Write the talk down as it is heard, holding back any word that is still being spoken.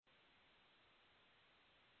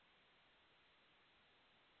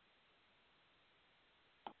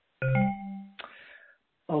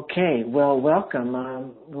Okay, well, welcome.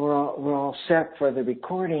 We're all set for the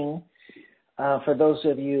recording. For those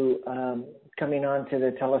of you coming on to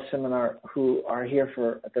the teleseminar who are here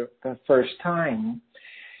for the first time,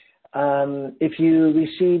 if you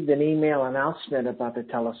received an email announcement about the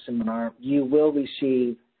teleseminar, you will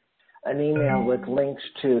receive an email with links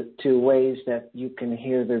to ways that you can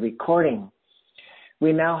hear the recording.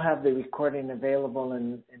 We now have the recording available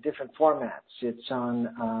in different formats. It's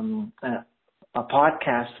on a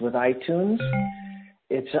podcast with iTunes.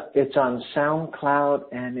 It's on SoundCloud,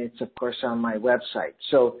 and it's of course on my website.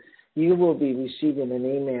 So you will be receiving an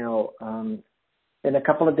email in a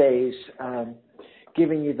couple of days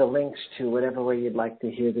giving you the links to whatever way you'd like to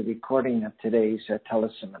hear the recording of today's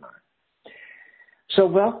teleseminar. So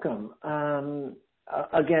welcome.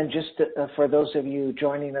 Again, just for those of you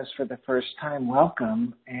joining us for the first time,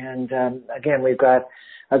 welcome. And again, we've got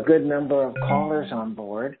a good number of callers on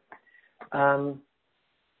board.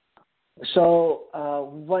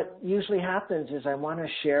 What usually happens is I want to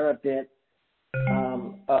share a bit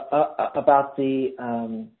about the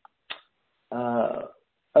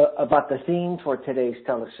theme for today's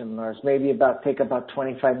teleseminars. Maybe take about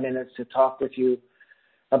 25 minutes to talk with you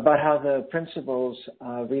about how the principles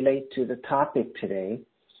relate to the topic today,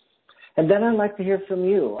 and then I'd like to hear from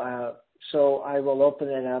you. So I will open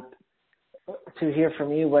it up to hear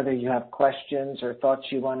from you, whether you have questions or thoughts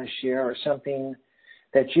you want to share or something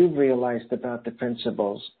that you've realized about the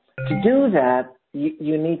principles. To do that,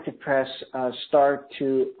 you need to press star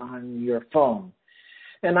 2 on your phone.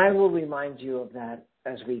 And I will remind you of that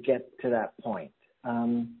as we get to that point.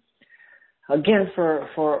 Again,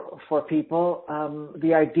 for people,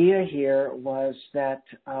 the idea here was that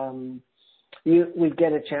we'd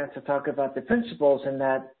get a chance to talk about the principles, and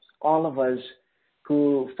that all of us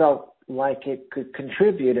who felt like it could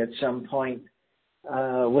contribute at some point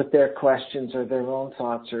with their questions or their own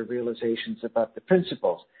thoughts or realizations about the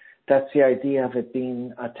principles. That's the idea of it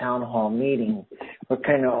being a town hall meeting. We're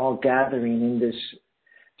kind of all gathering in this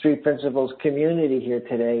Three Principles community here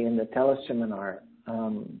today in the teleseminar.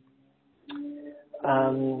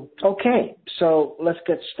 Okay, so let's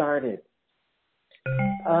get started.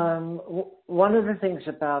 One of the things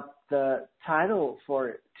about the title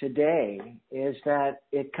for today is that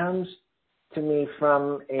it comes to me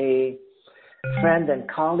from a friend and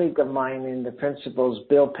colleague of mine in the Principles,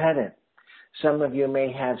 Bill Pettit. Some of you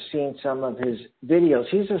may have seen some of his videos.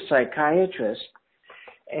 He's a psychiatrist,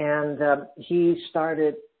 and he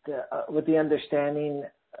started with the understanding,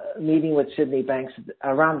 meeting with Sydney Banks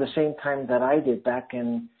around the same time that I did back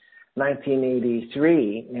in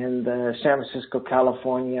 1983 in the San Francisco,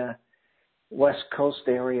 California, West Coast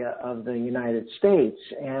area of the United States.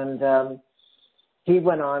 And he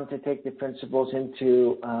went on to take the principles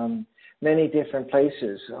into many different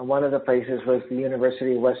places. One of the places was the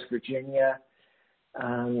University of West Virginia.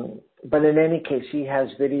 But in any case, he has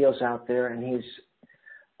videos out there, and he's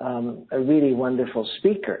a really wonderful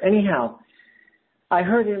speaker. Anyhow, I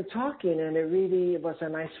heard him talking, and it really was a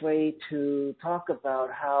nice way to talk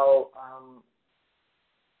about how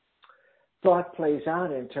thought plays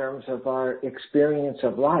out in terms of our experience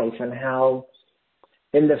of life, and how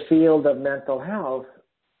in the field of mental health,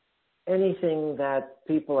 anything that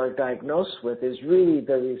people are diagnosed with is really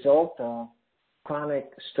the result of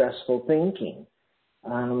chronic stressful thinking.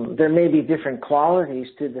 There may be different qualities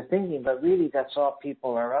to the thinking, but really that's all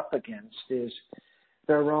people are up against, is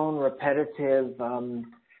their own repetitive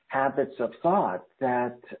habits of thought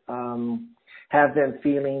that have them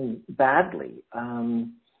feeling badly.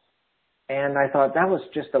 And I thought that was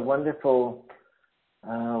just a wonderful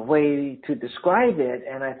way to describe it.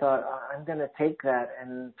 And I thought, I'm going to take that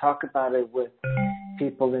and talk about it with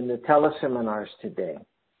people in the teleseminars today.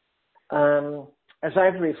 As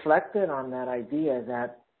I've reflected on that idea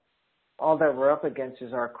that all that we're up against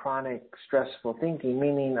is our chronic stressful thinking,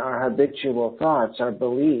 meaning our habitual thoughts, our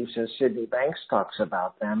beliefs, as Sydney Banks talks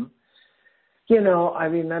about them. You know, I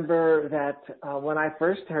remember that when I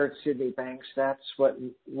first heard Sydney Banks, that's what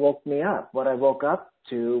woke me up. What I woke up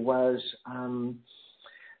to was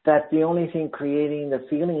that the only thing creating the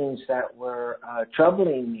feelings that were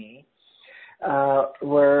troubling me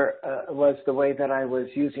was the way that I was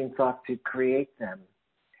using thought to create them.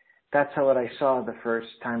 That's how I saw the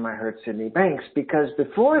first time I heard Sydney Banks, because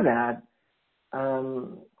before that,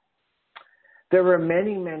 there were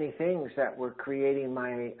many, many things that were creating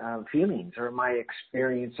my feelings or my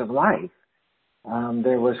experience of life.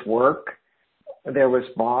 There was work, there was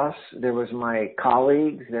boss, there was my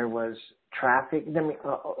colleagues, there was traffic, I mean,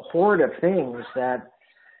 a horde of things that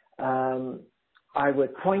I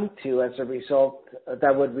would point to as a result,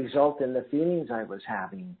 that would result in the feelings I was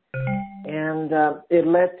having. And it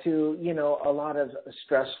led to, a lot of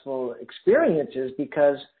stressful experiences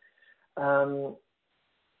because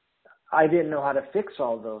I didn't know how to fix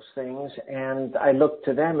all those things, and I looked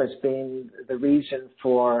to them as being the reason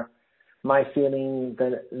for my feeling,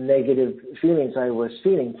 the negative feelings I was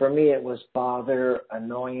feeling. For me, it was bother,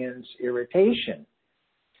 annoyance, irritation.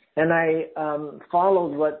 And I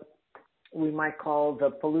followed what we might call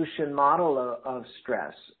the pollution model of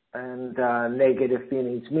stress and negative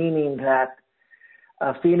feelings, meaning that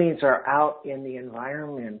feelings are out in the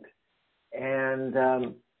environment, and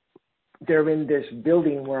they're in this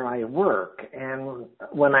building where I work. And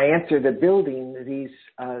when I enter the building, these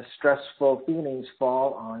stressful feelings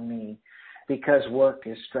fall on me because work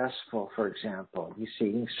is stressful, for example, you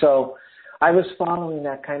see. So I was following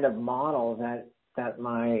that kind of model that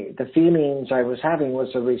the feelings I was having was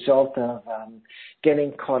a result of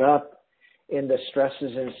getting caught up in the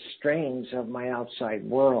stresses and strains of my outside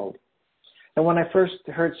world. And when I first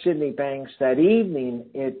heard Sydney Banks that evening,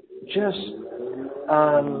 it just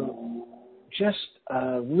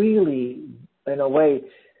really, in a way,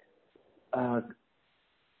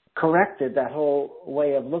 corrected that whole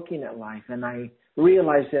way of looking at life. And I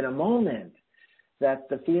realized in a moment that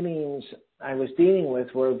the feelings I was dealing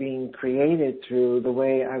with were being created through the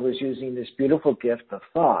way I was using this beautiful gift of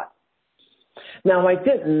thought. Now, I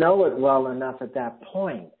didn't know it well enough at that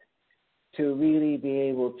point to really be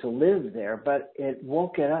able to live there, but it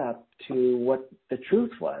woke it up to what the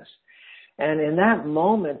truth was. And in that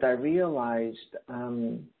moment, I realized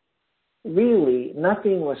really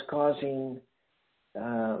nothing was causing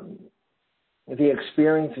the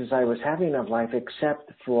experiences I was having of life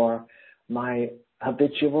except for my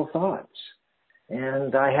habitual thoughts.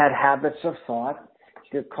 And I had habits of thought,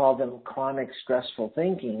 you could call them chronic stressful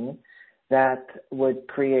thinking, that would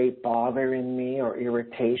create bother in me or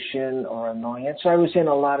irritation or annoyance. So I was in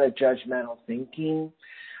a lot of judgmental thinking.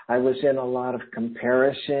 I was in a lot of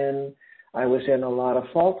comparison. I was in a lot of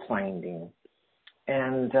fault finding.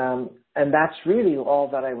 And that's really all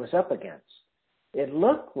that I was up against. It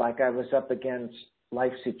looked like I was up against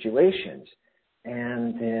life situations.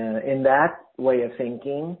 And in that way of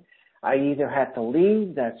thinking, I either had to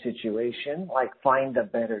leave that situation, like find a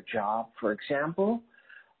better job, for example,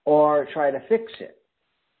 or try to fix it,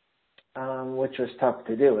 which was tough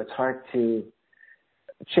to do. It's hard to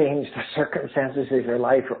change the circumstances of your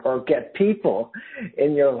life or get people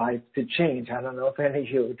in your life to change. I don't know if any of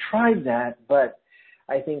you have tried that, but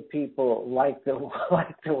I think people like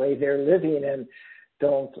the way they're living and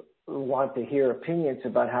don't want to hear opinions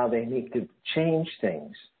about how they need to change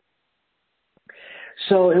things.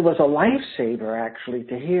 So it was a lifesaver, actually,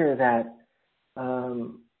 to hear that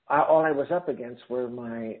all I was up against were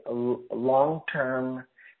my long-term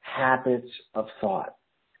habits of thought.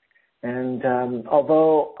 And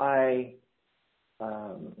although I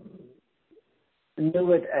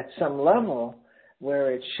knew it at some level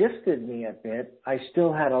where it shifted me a bit, I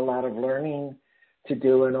still had a lot of learning to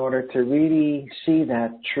do in order to really see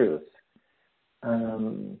that truth.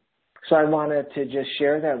 So I wanted to just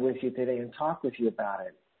share that with you today and talk with you about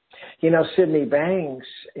it. Sydney Banks,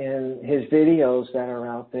 in his videos that are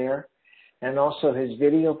out there, and also his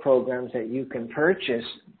video programs that you can purchase,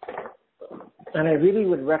 and I really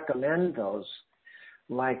would recommend those,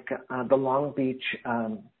 like the Long Beach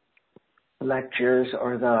lectures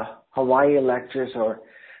or the Hawaii lectures or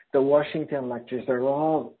the Washington lectures. They're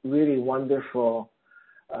all really wonderful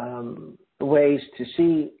ways to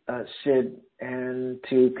see Sid and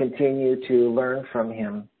to continue to learn from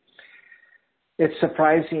him. It's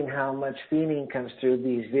surprising how much feeling comes through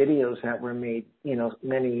these videos that were made,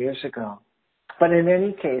 many years ago. But in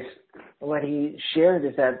any case, what he shared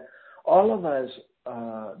is that all of us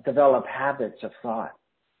develop habits of thought.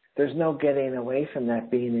 There's no getting away from that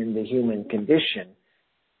being in the human condition.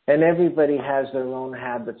 And everybody has their own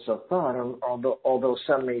habits of thought, although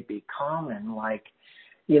some may be common, like,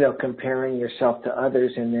 comparing yourself to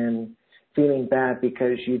others and then feeling bad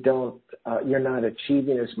because you're not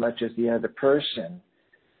achieving as much as the other person.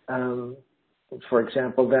 For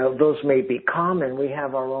example, those may be common. We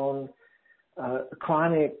have our own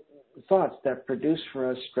chronic thoughts that produce for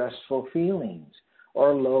us stressful feelings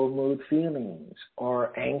or low mood feelings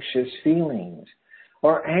or anxious feelings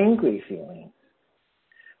or angry feelings.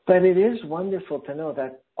 But it is wonderful to know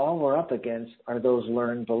that all we're up against are those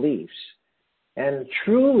learned beliefs. And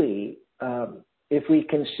truly, if we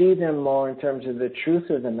can see them more in terms of the truth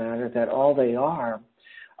of the matter, that all they are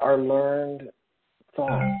learned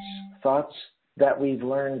thoughts that we've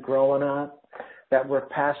learned growing up, that were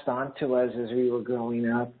passed on to us as we were growing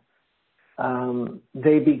up.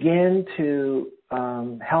 They begin to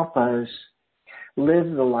help us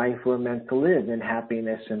live the life we're meant to live in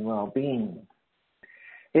happiness and well-being.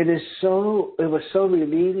 It was so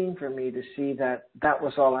relieving for me to see that that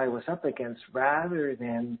was all I was up against, rather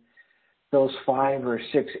than those 5 or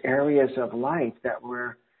 6 areas of life that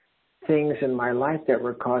were things in my life that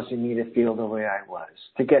were causing me to feel the way I was.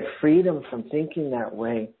 To get freedom from thinking that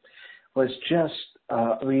way was just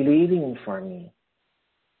relieving for me.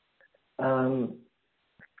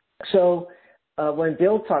 So when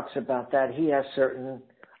Bill talks about that, he has certain,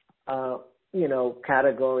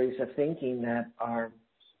 categories of thinking that are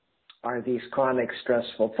these chronic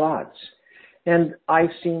stressful thoughts. And I've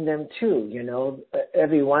seen them too.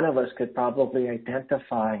 Every one of us could probably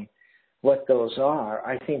identify what those are.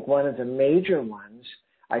 I think one of the major ones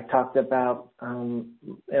I talked about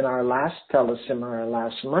in our last teleseminar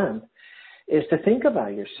last month is to think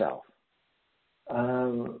about yourself.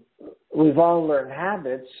 We've all learned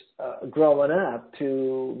habits growing up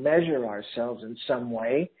to measure ourselves in some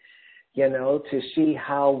way, to see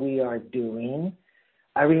how we are doing.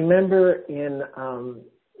 I remember in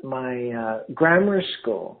my grammar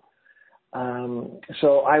school,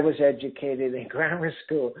 so I was educated in grammar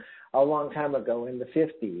school a long time ago in the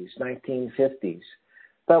 1950s.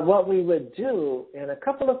 But what we would do in a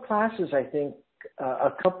couple of classes, I think,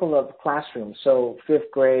 a couple of classrooms, so 4th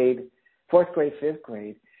grade, 5th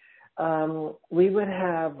grade, we would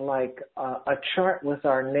have like a chart with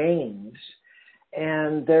our names,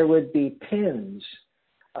 and there would be pins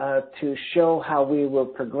to show how we were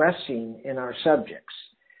progressing in our subjects.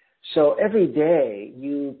 So every day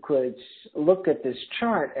you could look at this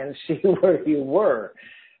chart and see where you were.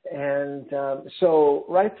 And so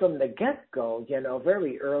right from the get-go,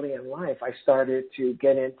 very early in life, I started to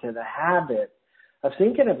get into the habit of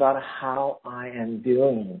thinking about how I am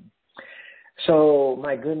doing. So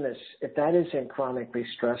my goodness, if that isn't chronically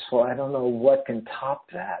stressful, I don't know what can top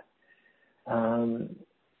that.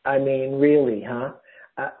 Really, huh?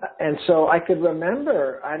 And so I could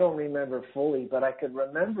remember, I don't remember fully, but I could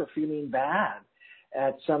remember feeling bad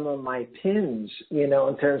at some of my pins,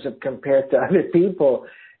 in terms of compared to other people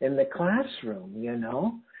in the classroom,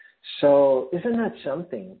 So isn't that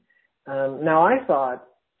something? Now I thought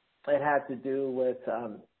it had to do with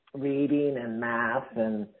reading and math,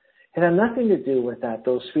 and it had nothing to do with that.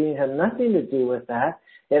 Those feelings had nothing to do with that.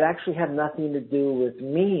 It actually had nothing to do with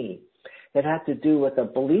me. It had to do with a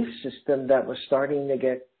belief system that was starting to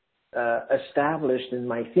get established in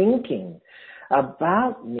my thinking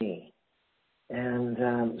about me.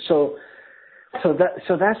 And so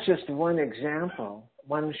that's just one example,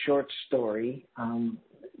 one short story.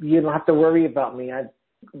 You don't have to worry about me. I've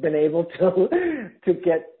been able to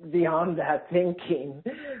get beyond that thinking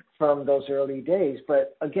from those early days.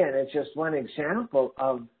 But again, it's just one example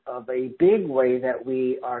of a big way that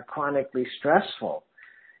we are chronically stressful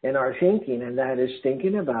in our thinking, and that is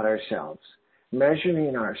thinking about ourselves,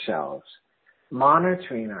 measuring ourselves,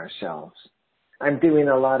 monitoring ourselves. I'm doing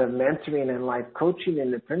a lot of mentoring and life coaching in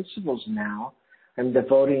the principles now. I'm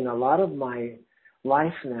devoting a lot of my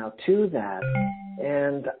life now to that.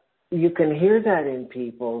 And you can hear that in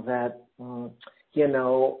people that,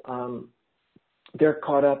 they're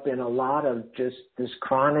caught up in a lot of just this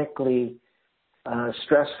chronically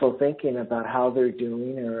stressful thinking about how they're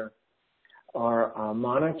doing or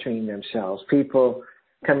monitoring themselves. People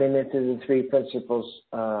coming into the Three Principles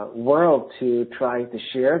world to try to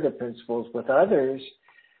share the principles with others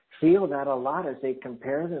feel that a lot as they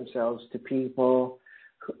compare themselves to people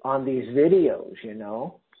on these videos,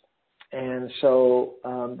 And so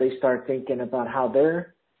they start thinking about how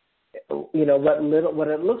they're, what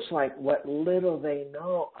it looks like, what little they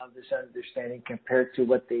know of this understanding compared to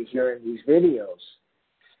what they hear in these videos.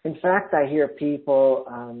 In fact, I hear people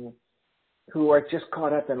who are just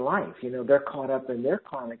caught up in life. They're caught up in their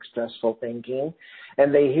chronic stressful thinking,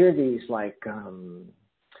 and they hear these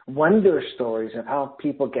wonder stories of how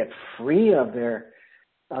people get free of their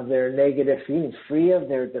negative feelings, free of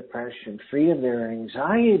their depression, free of their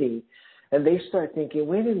anxiety. And they start thinking,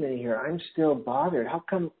 wait a minute here, I'm still bothered. How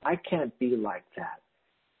come I can't be like that?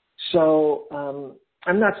 So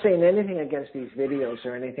I'm not saying anything against these videos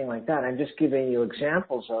or anything like that. I'm just giving you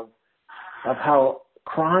examples of how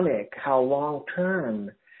chronic, how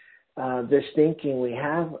long-term this thinking we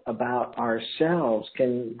have about ourselves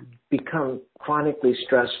can become chronically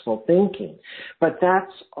stressful thinking. But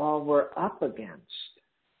that's all we're up against.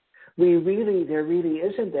 There really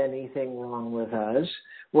isn't anything wrong with us.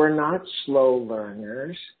 We're not slow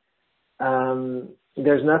learners.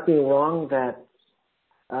 There's nothing wrong that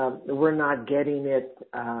we're not getting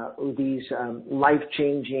these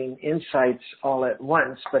life-changing insights all at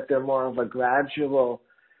once, but they're more of a gradual,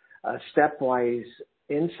 stepwise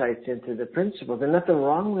insights into the principles. There's nothing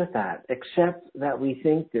wrong with that, except that we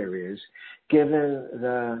think there is, given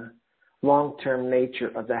the long-term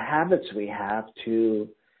nature of the habits we have to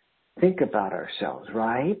think about ourselves,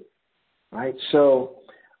 right? Right? So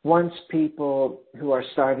once people who are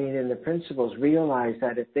starting in the principles realize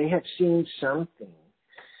that if they have seen something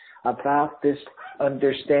about this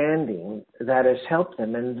understanding that has helped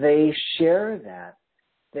them and they share that,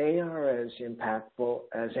 they are as impactful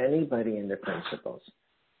as anybody in the principles.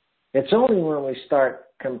 It's only when we start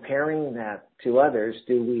comparing that to others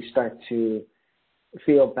do we start to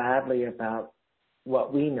feel badly about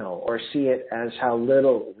what we know or see it as how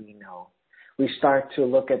little we know. We start to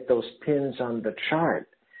look at those pins on the chart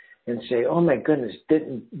and say, oh my goodness, Dick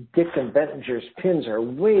and Bettinger's pins are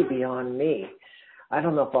way beyond me. I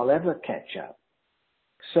don't know if I'll ever catch up.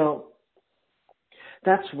 So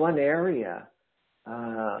that's one area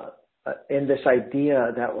in this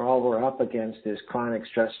idea that all we're up against is chronic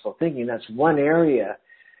stressful thinking. That's one area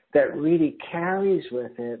that really carries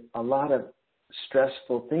with it a lot of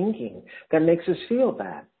stressful thinking that makes us feel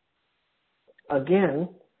bad. Again,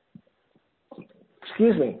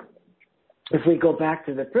 if we go back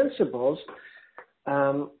to the principles,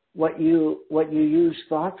 what you use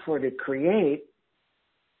thought for to create,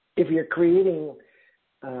 if you're creating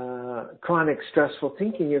chronic stressful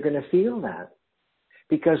thinking, you're going to feel that.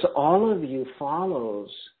 Because all of you follows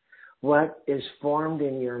what is formed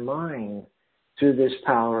in your mind through this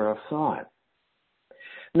power of thought.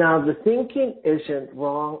 Now, the thinking isn't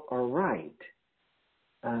wrong or right.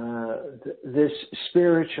 This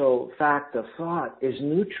spiritual fact of thought is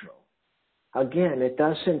neutral. Again, it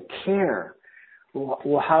doesn't care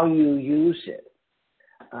how you use it.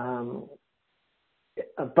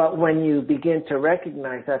 But when you begin to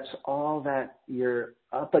recognize that's all that you're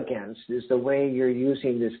up against is the way you're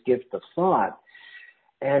using this gift of thought,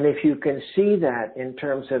 and if you can see that in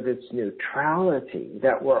terms of its neutrality,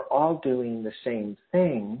 that we're all doing the same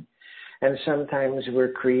thing, and sometimes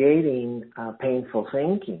we're creating painful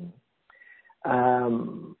thinking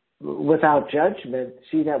without judgment,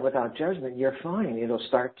 see that without judgment, you're fine. It'll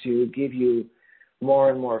start to give you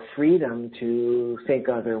more and more freedom to think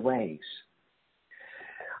other ways.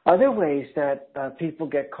 Other ways that people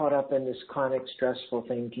get caught up in this chronic stressful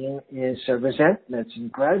thinking is resentments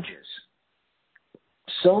and grudges.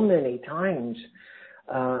 So many times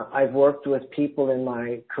I've worked with people in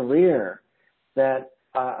my career that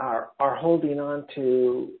are holding on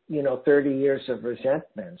to, 30 years of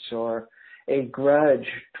resentments or a grudge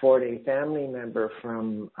toward a family member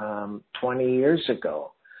from 20 years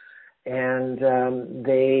ago. And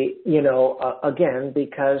they, again,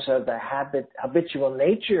 because of the habitual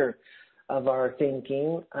nature of our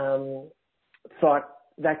thinking, thought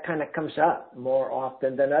that kind of comes up more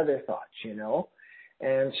often than other thoughts,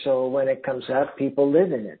 And so when it comes up, people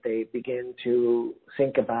live in it. They begin to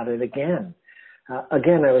think about it again.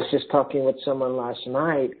 Again, I was just talking with someone last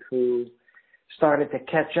night who started to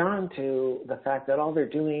catch on to the fact that all they're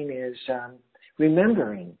doing is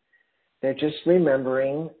remembering. They're just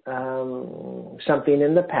remembering something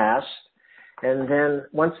in the past, and then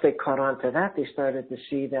once they caught on to that, they started to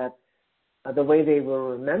see that the way they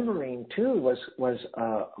were remembering too was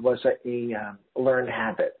a learned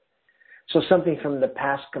habit. So something from the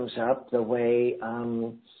past comes up, the way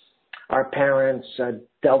our parents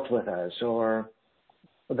dealt with us, or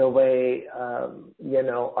the way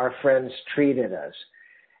our friends treated us.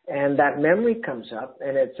 And that memory comes up,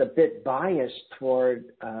 and it's a bit biased toward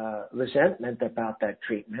resentment about that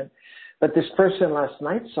treatment. But this person last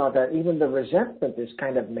night saw that even the resentment is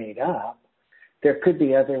kind of made up. There could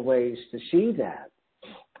be other ways to see that.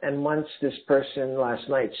 And once this person last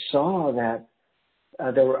night saw that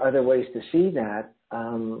there were other ways to see that,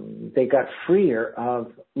 they got freer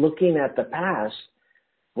of looking at the past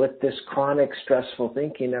with this chronic stressful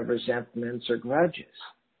thinking of resentments or grudges.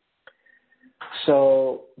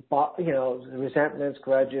 So, resentments,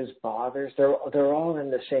 grudges, bothers, they're all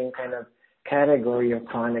in the same kind of category of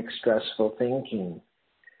chronic stressful thinking.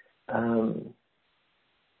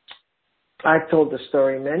 I've told the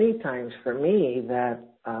story many times for me that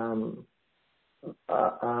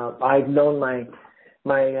I've known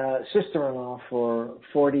my sister-in-law for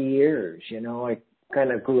 40 years. I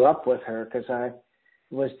kind of grew up with her because I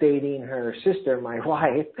was dating her sister, my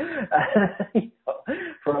wife,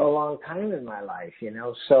 for a long time in my life,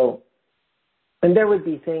 So, and there would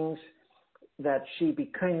be things that she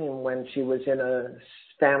became when she was in a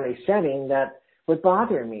family setting that would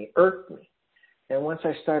bother me, irk me. And once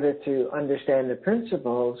I started to understand the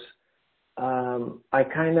principles, I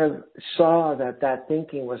kind of saw that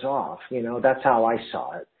thinking was off. That's how I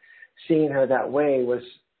saw it. Seeing her that way was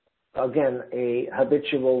again, a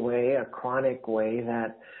habitual way, a chronic way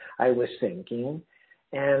that I was thinking.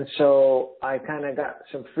 And so I kind of got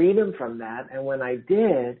some freedom from that. And when I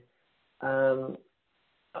did,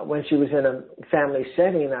 when she was in a family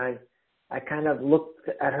setting, I kind of looked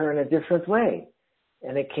at her in a different way.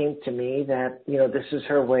 And it came to me that, this is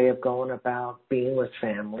her way of going about being with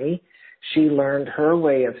family. She learned her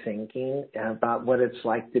way of thinking about what it's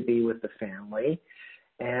like to be with the family.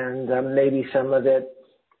 And maybe some of it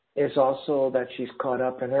is also that she's caught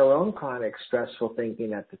up in her own chronic stressful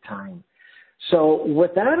thinking at the time. So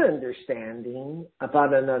with that understanding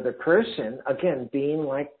about another person, again, being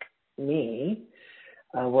like me,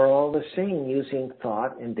 we're all the same, using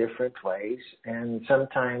thought in different ways, and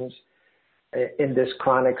sometimes in this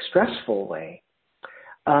chronic stressful way.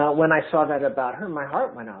 When I saw that about her, my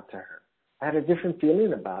heart went out to her. I had a different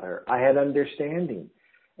feeling about her. I had understanding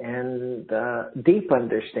and deep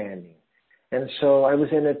understanding. And so I was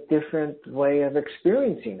in a different way of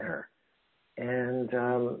experiencing her. And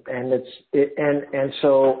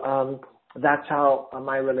so that's how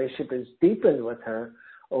my relationship is deepened with her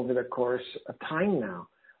over the course of time now,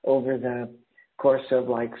 over the course of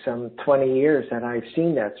like some 20 years that I've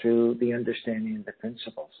seen that through the understanding of the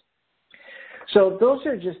principles. So those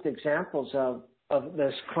are just examples of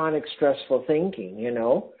this chronic stressful thinking, and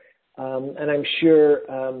I'm sure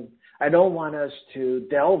I don't want us to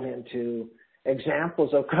delve into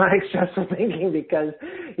examples of chronic stressful thinking because,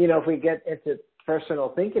 if we get into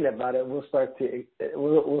personal thinking about it, we'll start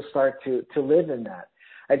to live in that.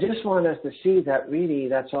 I just want us to see that really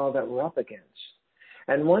that's all that we're up against.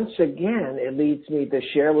 And once again, it leads me to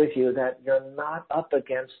share with you that you're not up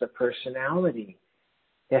against the personality.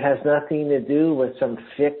 It has nothing to do with some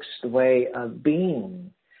fixed way of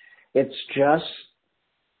being. It's just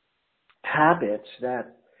habits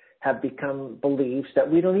that have become beliefs that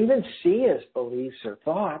we don't even see as beliefs or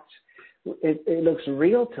thoughts. It looks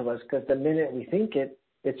real to us because the minute we think it,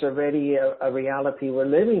 it's already a reality we're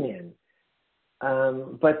living in.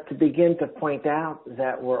 But to begin to point out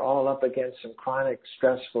that we're all up against some chronic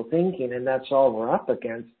stressful thinking, and that's all we're up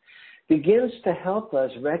against, begins to help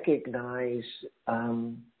us recognize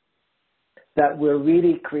that we're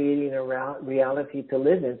really creating a reality to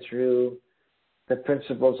live in through the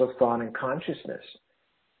principles of thought and consciousness.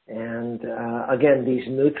 And again, these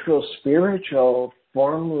neutral, spiritual,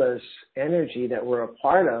 formless energy that we're a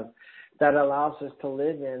part of that allows us to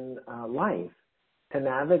live in life, to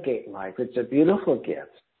navigate life. It's a beautiful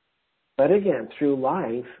gift. But again, through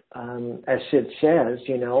life, as Sid says,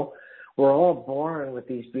 we're all born with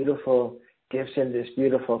these beautiful gifts and this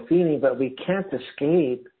beautiful feeling, but we can't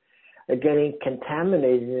escape getting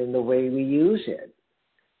contaminated in the way we use it.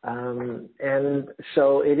 And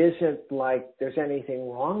so it isn't like there's anything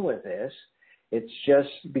wrong with this. It's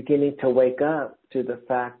just beginning to wake up to the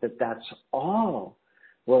fact that that's all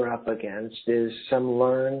we're up against is some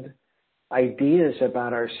learned ideas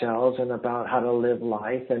about ourselves and about how to live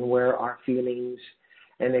life and where our feelings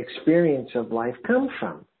and experience of life come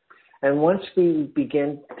from. And once we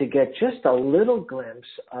begin to get just a little glimpse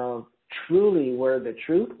of truly where the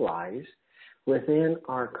truth lies within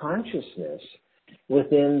our consciousness,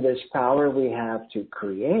 within this power we have to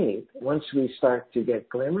create, once we start to get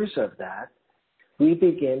glimmers of that, we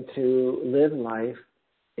begin to live life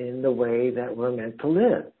in the way that we're meant to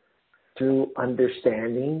live, through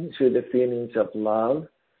understanding, through the feelings of love,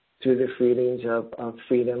 through the feelings of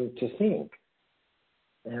freedom to think.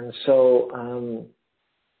 And so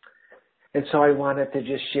I wanted to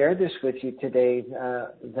just share this with you today,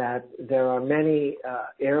 that there are many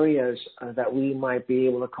areas that we might be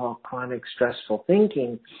able to call chronic stressful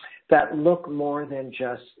thinking that look more than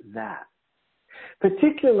just that.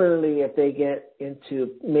 Particularly if they get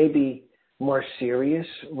into maybe more serious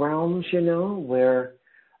realms, where,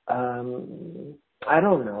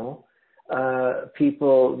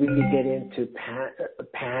 people really get into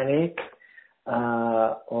panic,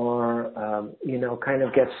 or kind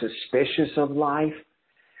of get suspicious of life,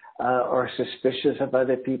 or suspicious of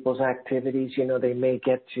other people's activities. They may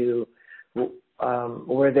get to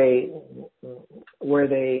where they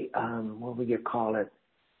what would you call it?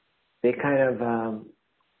 They kind of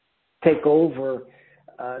take over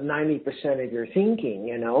 90% of your thinking,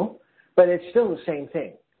 but it's still the same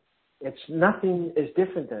thing. It's nothing is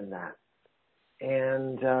different than that.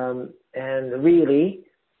 And really,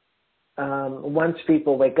 once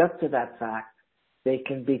people wake up to that fact, they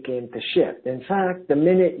can begin to shift. In fact, the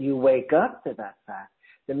minute you wake up to that fact,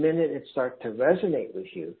 the minute it starts to resonate with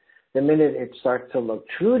you, the minute it starts to look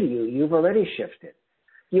true to you, you've already shifted.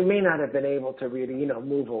 You may not have been able to really,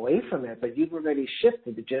 move away from it, but you've already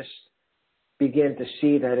shifted to just begin to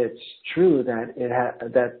see that it's true, that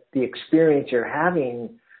that the experience you're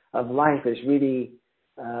having of life is really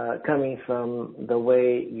coming from the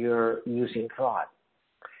way you're using thought.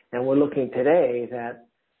 And we're looking today that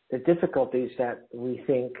the difficulties that we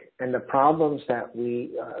think and the problems that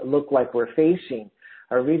we look like we're facing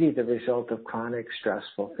are really the result of chronic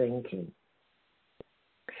stressful thinking.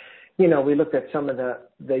 You know, we looked at some of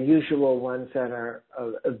the usual ones that are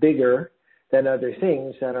bigger than other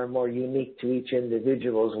things that are more unique to each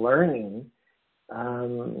individual's learning.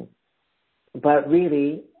 But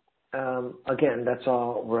really, again, that's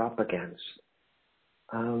all we're up against.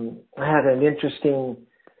 I had an interesting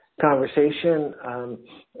conversation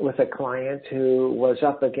with a client who was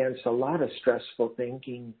up against a lot of stressful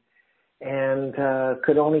thinking and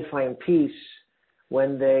could only find peace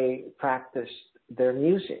when they practiced their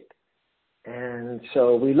music. And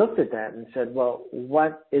so we looked at that and said, well,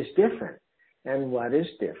 what is different? And what is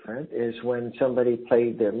different is when somebody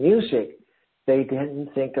played their music, they didn't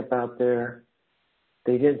think about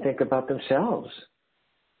themselves.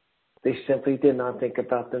 They simply did not think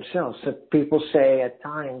about themselves. So people say at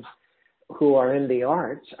times who are in the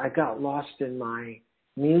arts, I got lost in my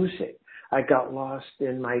music. I got lost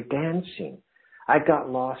in my dancing. I got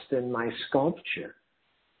lost in my sculpture.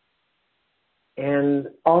 And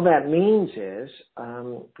all that means is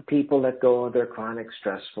people let go of their chronic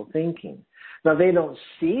stressful thinking. Now, they don't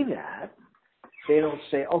see that. They don't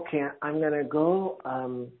say, okay, I'm going to go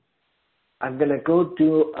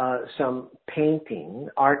do some painting,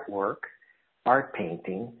 art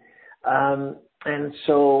painting. And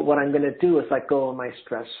so what I'm going to do is let go of my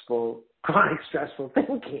chronic stressful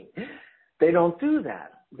thinking. They don't do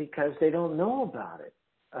that because they don't know about it.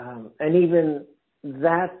 And even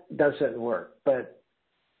that doesn't work. But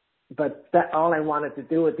that all I wanted to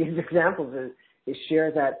do with these examples is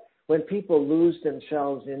share that when people lose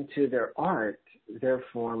themselves into their art, their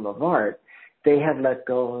form of art, they have let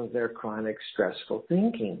go of their chronic stressful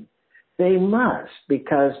thinking. They must,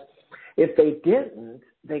 because if they didn't,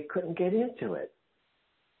 they couldn't get into it.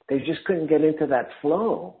 They just couldn't get into that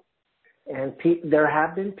flow. And there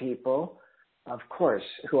have been people, of course,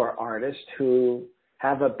 who are artists who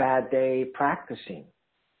have a bad day practicing.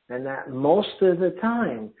 And that most of the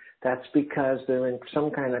time, that's because they're in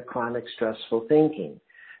some kind of chronic stressful thinking.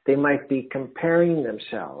 They might be comparing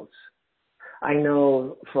themselves. I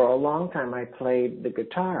know for a long time I played the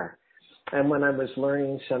guitar. And when I was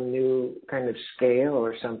learning some new kind of scale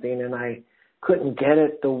or something and I couldn't get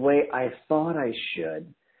it the way I thought I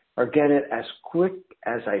should or get it as quick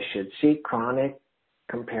as I should, see chronic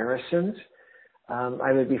comparisons,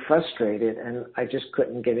 I would be frustrated and I just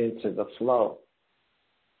couldn't get into the flow.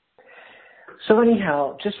 So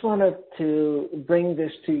anyhow, just wanted to bring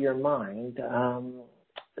this to your mind.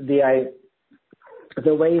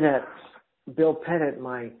 The way that Bill Pettit,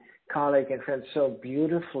 my colleague and friend, so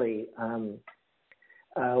beautifully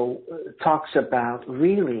talks about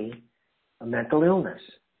really a mental illness.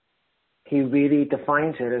 He really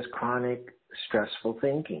defines it as chronic stressful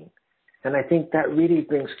thinking. And I think that really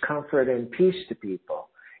brings comfort and peace to people.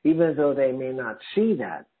 Even though they may not see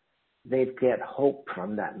that, they get hope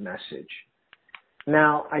from that message.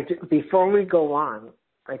 Now, before we go on,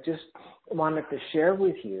 I just wanted to share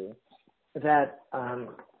with you that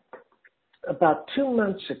about 2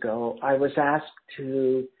 months ago, I was asked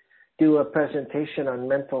to do a presentation on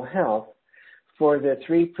mental health for the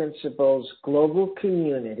Three Principles Global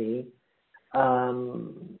Community,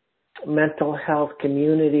 Mental Health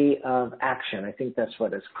Community of Action. I think that's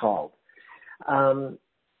what it's called.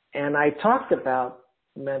 And I talked about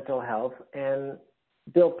mental health, and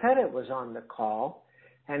Bill Pettit was on the call,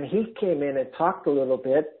 and he came in and talked a little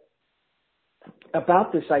bit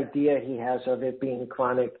about this idea he has of it being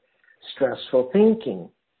chronic stressful thinking.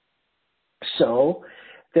 So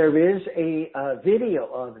there is a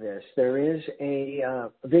video of this. There is a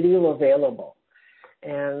video available.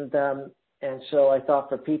 And so I thought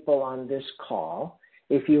for people on this call,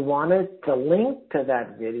 if you wanted the link to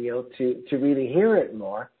that video to really hear it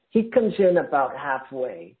more, he comes in about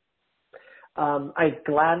halfway. I'd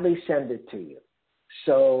gladly send it to you.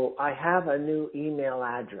 So I have a new email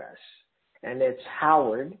address, and it's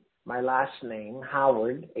Howard, my last name,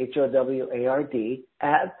 Howard, Howard,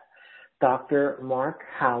 at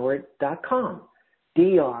drmarkhoward.com.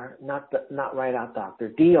 Dr, not right out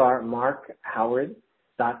doctor,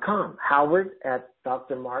 drmarkhoward.com. Howard at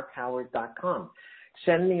drmarkhoward.com.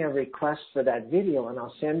 Send me a request for that video, and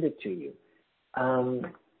I'll send it to you.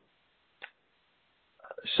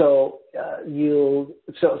 So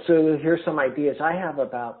here's some ideas I have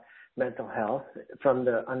about mental health from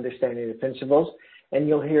the Understanding the Principles, and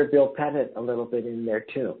you'll hear Bill Pettit a little bit in there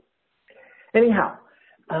too. Anyhow,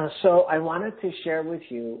 so I wanted to share with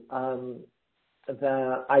you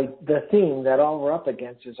the theme that all we're up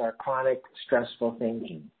against is our chronic stressful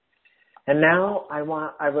thinking. And now I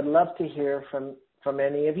would love to hear from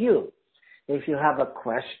any of you. If you have a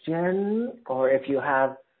question or if you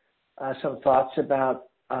have some thoughts about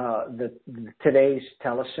today's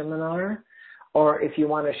teleseminar, or if you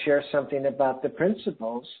want to share something about the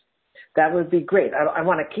principles, that would be great. I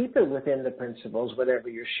want to keep it within the principles, whatever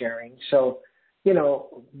you're sharing. So,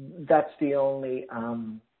 that's the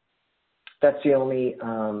only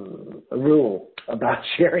rule about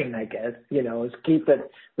sharing, I guess, is keep it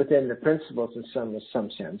within the principles in some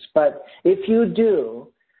sense. But if you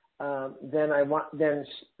do,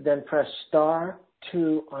 then press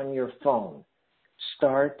 *2 on your phone,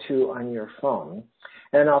 *2 on your phone,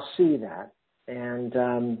 and I'll see that, and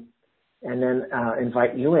then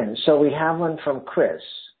invite you in. So we have one from Chris.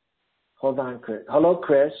 Hold on, Chris. Hello,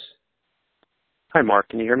 Chris. Hi, Mark.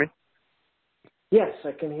 Can you hear me? Yes,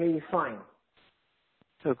 I can hear you fine.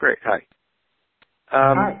 Oh, great. Hi.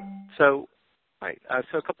 Hi. So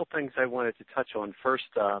a couple things I wanted to touch on. First,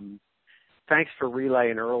 thanks for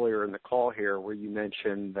relaying earlier in the call here where you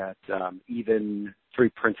mentioned that even three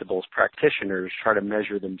principles practitioners try to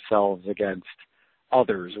measure themselves against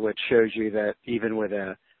others, which shows you that even with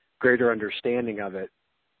a greater understanding of it,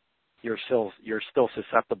 you're still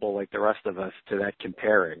susceptible, like the rest of us, to that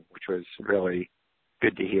comparing, which was really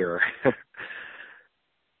good to hear.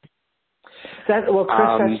 Chris,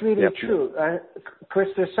 that's really true. Chris,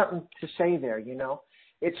 there's something to say there,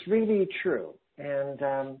 It's really true. And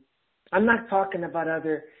I'm not talking about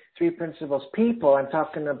other three principles people. I'm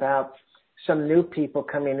talking about some new people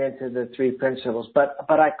coming into the three principles. But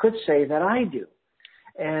I could say that I do.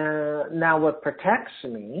 And now what protects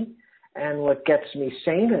me and what gets me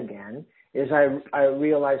sane again is I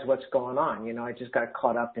realize what's going on. I just got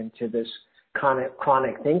caught up into this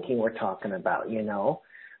chronic thinking we're talking about,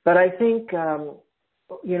 But I think,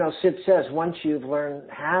 Sid says once you've learned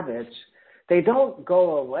habits, they don't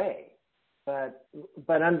go away.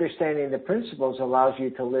 But understanding the principles allows you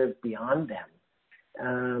to live beyond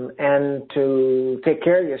them and to take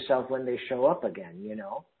care of yourself when they show up again,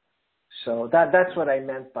 So that's what I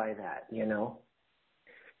meant by that,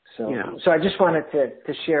 So I just wanted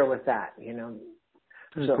to share with that,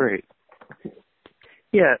 So, great.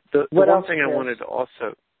 Yeah, the one thing I wanted to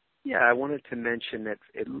also, I wanted to mention that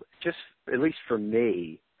just at least for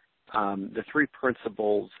me, the three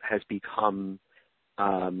principles has become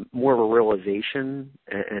more of a realization,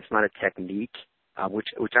 and it's not a technique,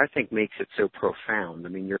 which I think makes it so profound. I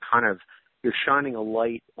mean, you're shining a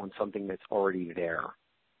light on something that's already there.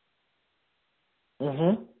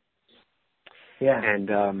 Mhm. Yeah. And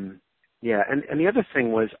and the other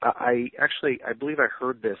thing was I believe I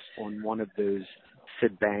heard this on one of those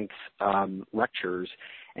Sid Banks lectures,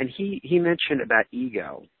 and he mentioned about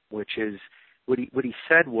ego, which is what he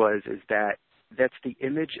said is that that's the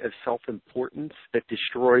image of self-importance that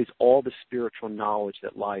destroys all the spiritual knowledge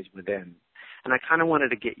that lies within. And I kind of wanted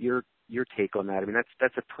to get your take on that. I mean,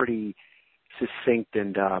 that's a pretty succinct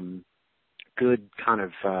and good kind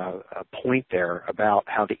of point there about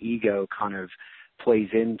how the ego kind of plays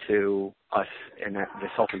into us and the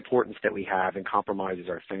self-importance that we have and compromises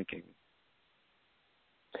our thinking.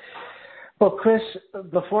 Well, Chris,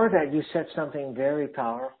 before that, you said something very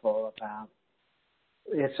powerful about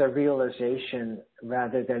it's a realization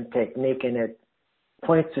rather than technique, and it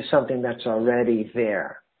points to something that's already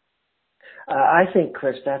there. I think,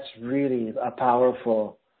 Chris, that's really a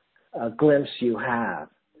powerful glimpse you have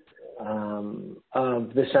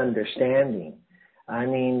of this understanding. I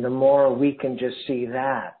mean, the more we can just see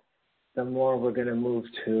that, the more we're going to move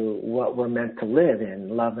to what we're meant to live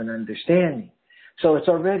in, love and understanding. So it's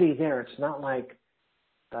already there. It's not like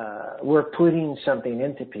we're putting something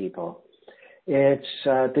into people. It's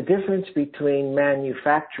the difference between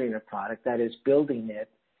manufacturing a product, that is building it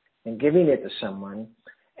and giving it to someone,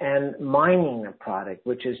 and mining a product,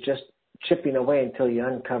 which is just chipping away until you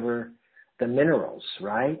uncover the minerals,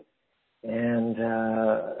 right? And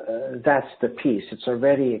that's the piece. It's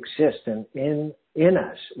already existent in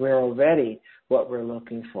us. We're already what we're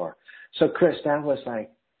looking for. So, Chris, that was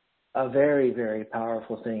like a very, very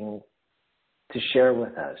powerful thing to share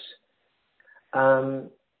with us.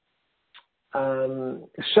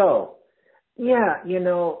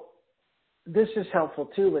 This is helpful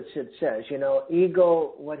too, what Sid says.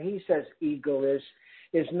 Ego, what he says ego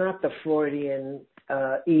is not the Freudian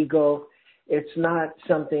ego. It's not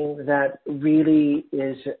something that really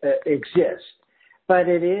exists. But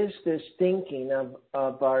it is this thinking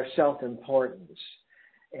of our self-importance.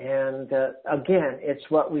 And again, it's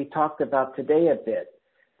what we talked about today a bit,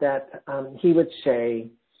 that he would say,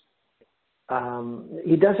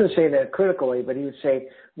 he doesn't say that critically, but he would say,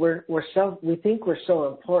 we think we're so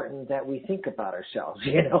important that we think about ourselves,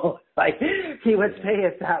 like he would say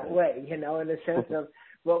it that way, in the sense of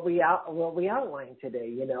what we outlined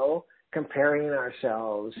today, comparing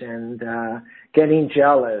ourselves and getting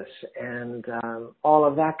jealous and all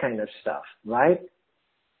of that kind of stuff, right?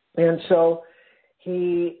 And so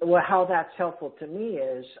how that's helpful to me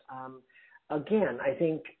is, again, I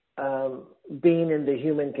think being in the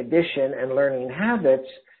human condition and learning habits,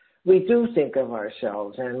 we do think of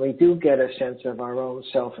ourselves and we do get a sense of our own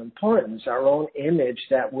self-importance, our own image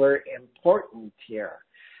that we're important here.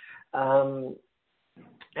 And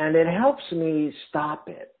it helps me stop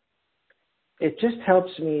it. It just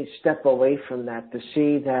helps me step away from that to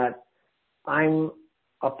see that I'm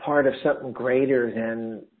a part of something greater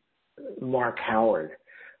than Mark Howard,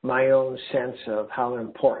 my own sense of how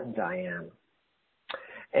important I am.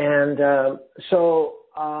 And so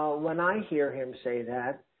when I hear him say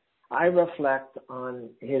that, I reflect on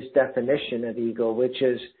his definition of ego, which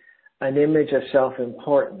is an image of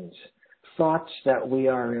self-importance, thoughts that we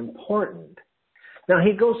are important. Now,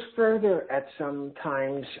 he goes further at some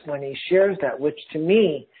times when he shares that, which to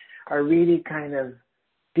me are really kind of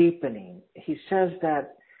deepening. He says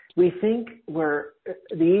that we think the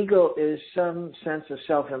ego is some sense of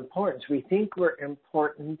self-importance. We think we're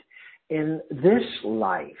important in this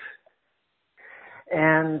life.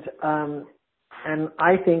 And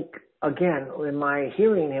I think, again, in my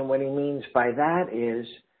hearing him, what he means by that is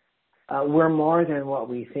we're more than what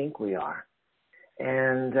we think we are.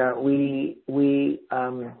 And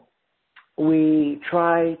we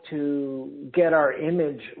try to get our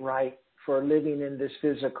image right for living in this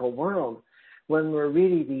physical world when we're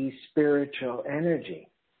really the spiritual energy.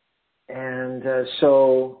 And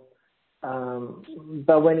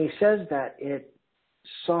but when he says that, it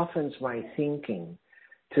softens my thinking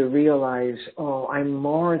to realize, I'm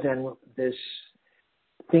more than this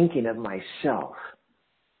thinking of myself,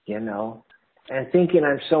 and thinking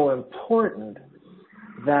I'm so important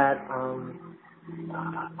that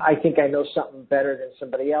I think I know something better than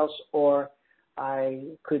somebody else, or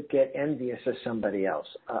I could get envious of somebody else.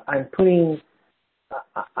 I'm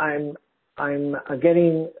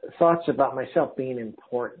getting thoughts about myself being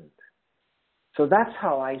important. So that's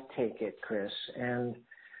how I take it, Chris. And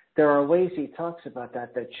there are ways he talks about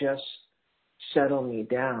that just settle me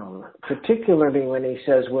down, particularly when he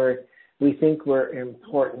says we think we're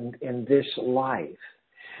important in this life,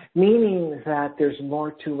 meaning that there's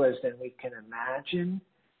more to us than we can imagine,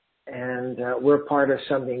 and we're part of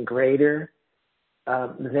something greater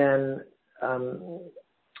than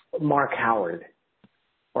Mark Howard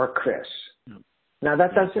or Chris. Now,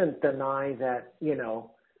 that doesn't deny that,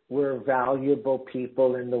 we're valuable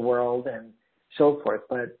people in the world and so forth,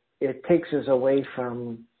 but it takes us away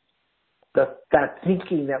from that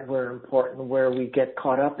thinking that we're important, where we get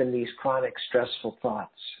caught up in these chronic stressful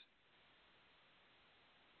thoughts.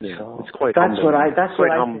 Yeah, so it's quite that's humbling. what I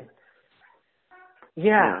think.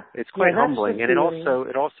 Yeah, it's quite humbling, and it feeling.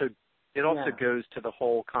 also goes to the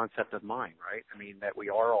whole concept of mind, right? I mean, that we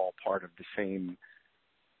are all part of the same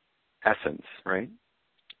essence, right?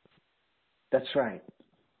 That's right.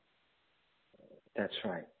 That's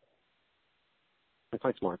right.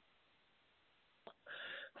 Thanks, Mark.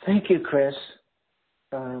 Thank you, Chris.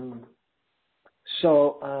 Just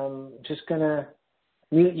going to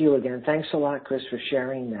mute you again. Thanks a lot, Chris, for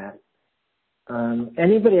sharing that.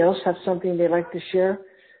 Anybody else have something they'd like to share?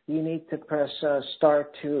 You need to press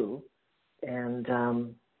 *2, and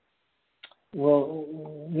we'll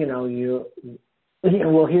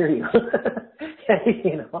hear you.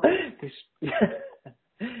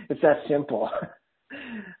 It's that simple.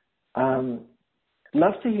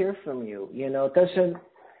 Love to hear from you.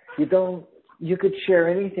 You could share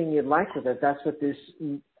anything you'd like with us. That's what this,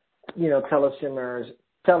 teleseminar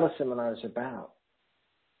is about.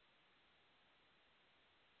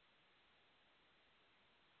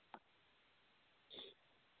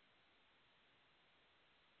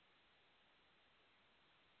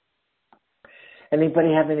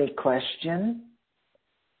 Anybody have any question?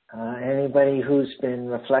 Anybody who's been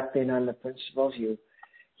reflecting on the principles, you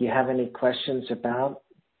have any questions about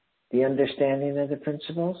the understanding of the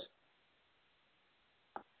principles?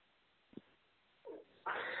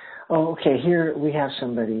 Oh, okay. Here we have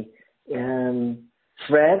somebody.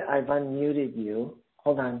 Fred, I've unmuted you.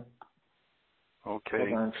 Hold on. Okay.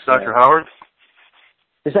 Hold on, Dr. Howard?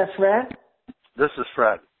 Is that Fred? This is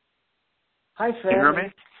Fred. Hi, Fred. Can you hear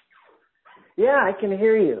me? Yeah, I can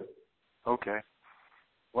hear you. Okay.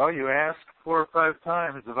 Well, you asked 4 or 5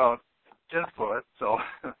 times about input, so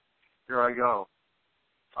here I go.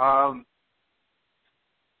 I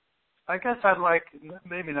guess I'd like,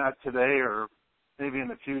 maybe not today or maybe in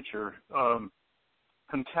the future,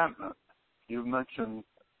 contentment. You mentioned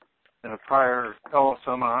in a prior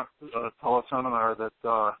teleseminar that,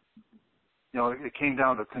 it came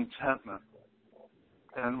down to contentment.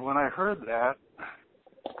 And when I heard that,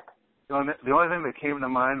 the only thing that came to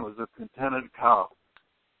mind was a contented cow.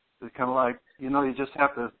 It's kind of like, you just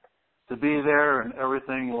have to be there and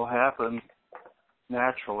everything will happen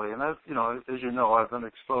naturally. And as you know, I've been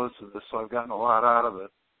exposed to this, so I've gotten a lot out of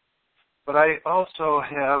it. But I also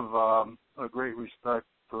have a great respect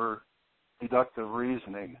for deductive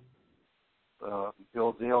reasoning.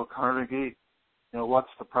 Bill Dale Carnegie,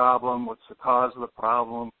 what's the problem? What's the cause of the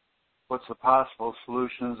problem? What's the possible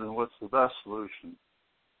solutions and what's the best solution?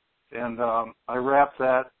 And I wrap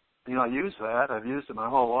that, I use that. I've used it my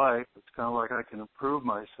whole life. It's kind of like I can improve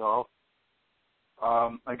myself.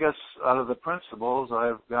 I guess out of the principles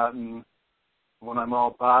I've gotten when I'm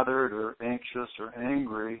all bothered or anxious or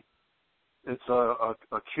angry, it's a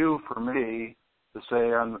cue for me to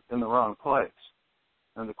say I'm in the wrong place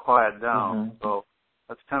and to quiet down. Mm-hmm. So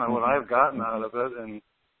that's kind of what I've gotten out of it. And,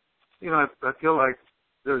 I feel like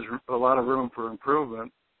there's a lot of room for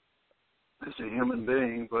improvement as a human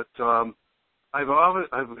being, but I've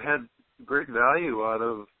had great value out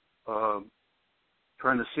of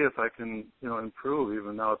trying to see if I can, improve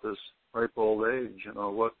even now at this ripe old age.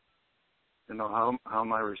 How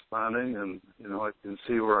am I responding, and I can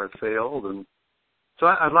see where I failed, and so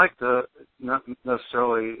I'd like to, not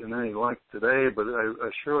necessarily in any length today, but I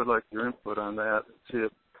sure would like your input on that. See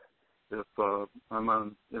if I'm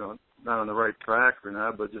on, not on the right track or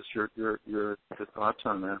not, but just your thoughts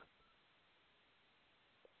on that.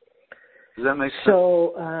 Does that make sense?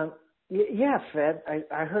 So, yeah, Fred,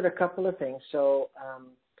 I heard a couple of things. So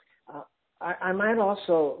I might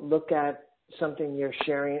also look at something you're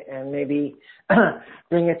sharing and maybe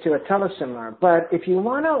bring it to a teleseminar. But if you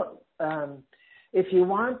want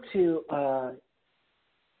to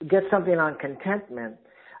get something on contentment,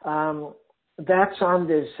 that's on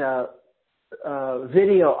this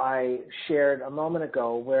video I shared a moment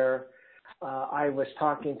ago where I was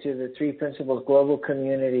talking to the three principles: global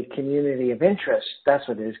community of interest. That's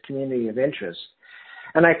what it is, community of interest.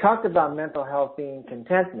 And I talked about mental health being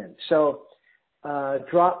contentment. So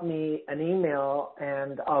drop me an email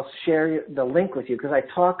and I'll share the link with you, because I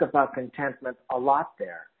talk about contentment a lot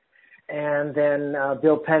there. And then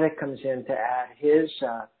Bill Pettit comes in to add his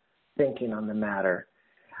thinking on the matter.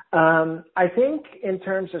 I think in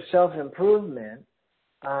terms of self-improvement,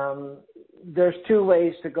 there's two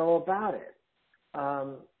ways to go about it.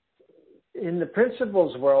 In the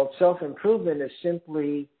principles world, self-improvement is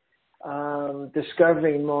simply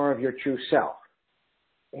discovering more of your true self.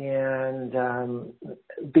 And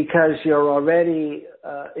because you're already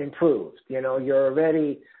improved, you're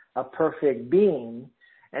already a perfect being,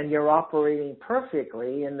 and you're operating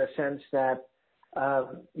perfectly in the sense that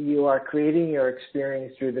you are creating your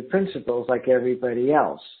experience through the principles like everybody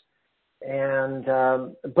else. And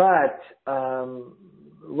but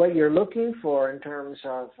what you're looking for in terms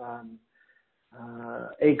of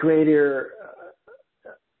a greater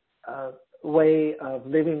way of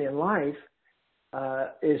living in life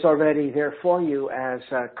is already there for you, as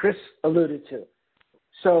Chris alluded to.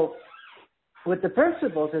 So with the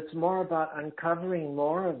principles, it's more about uncovering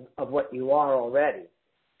more of what you are already.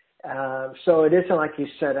 So it isn't like you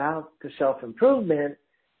set out to self-improvement.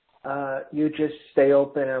 You just stay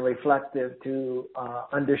open and reflective to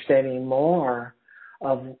understanding more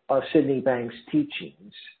of Sydney Banks'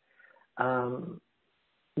 teachings.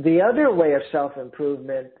 The other way of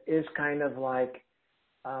self-improvement is kind of like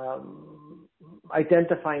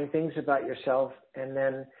identifying things about yourself and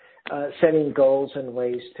then setting goals and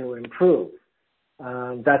ways to improve.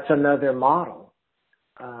 That's another model.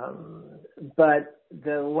 But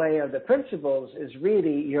the way of the principles is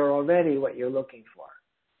really you're already what you're looking for.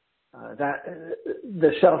 That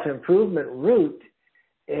the self-improvement route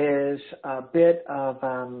is a bit of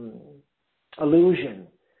illusion.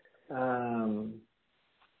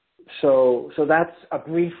 So that's a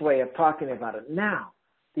brief way of talking about it. Now,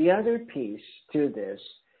 the other piece to this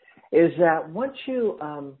is that once you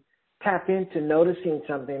tap into noticing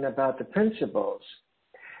something about the principles,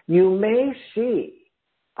 you may see,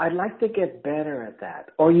 I'd like to get better at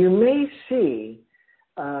that. Or you may see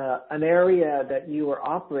an area that you were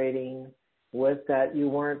operating with that you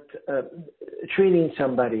weren't treating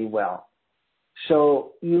somebody well.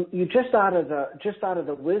 So you just out of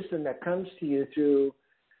the wisdom that comes to you through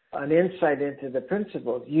an insight into the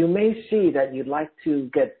principles, you may see that you'd like to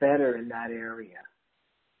get better in that area,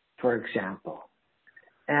 for example.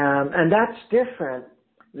 And that's different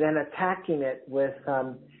than attacking it with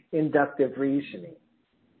inductive reasoning.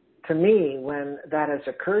 To me, when that has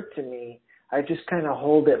occurred to me, I just kind of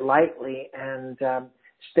hold it lightly and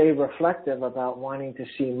stay reflective about wanting to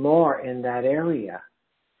see more in that area.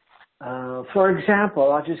 For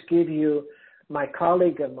example, I'll just give you my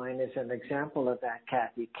colleague of mine is an example of that,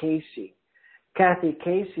 Kathy Casey. Kathy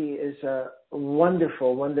Casey is a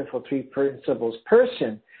wonderful, wonderful three principles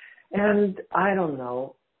person. And I don't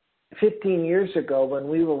know, 15 years ago when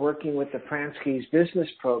we were working with the Pransky's business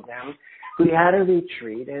program, we had a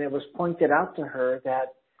retreat and it was pointed out to her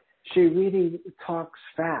that she really talks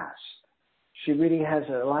fast. She really has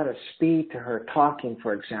a lot of speed to her talking,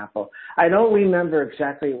 for example. I don't remember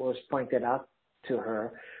exactly what was pointed out to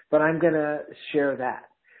her, but I'm going to share that.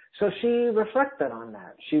 So she reflected on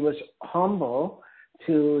that. She was humble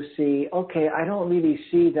to see, okay, I don't really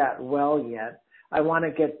see that well yet. I want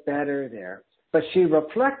to get better there. But she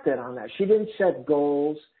reflected on that. She didn't set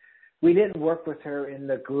goals. We didn't work with her in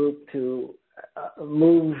the group to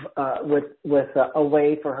move with a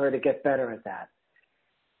way for her to get better at that.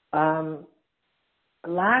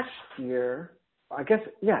 Last year, I guess,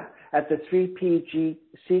 at the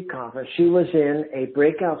 3PGC conference, she was in a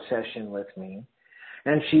breakout session with me,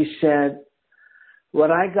 and she said, what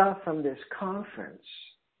I got from this conference,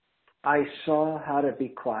 I saw how to be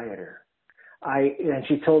quieter. And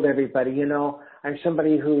she told everybody, I'm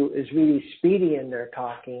somebody who is really speedy in their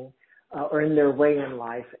talking or in their way in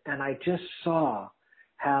life, and I just saw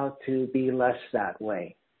how to be less that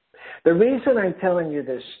way. The reason I'm telling you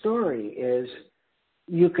this story is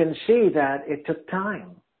you can see that it took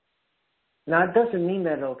time. Now, it doesn't mean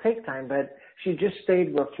that it'll take time, but she just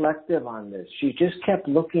stayed reflective on this. She just kept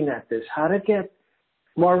looking at this, how to get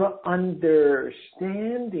more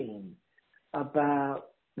understanding about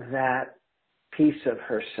that piece of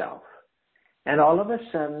herself. And all of a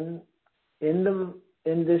sudden, in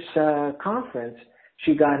this conference,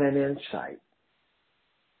 she got an insight.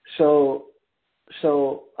 So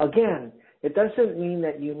again, it doesn't mean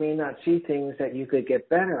that you may not see things that you could get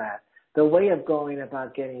better at. The way of going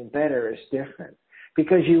about getting better is different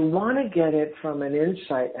because you want to get it from an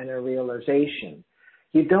insight and a realization.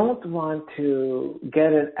 You don't want to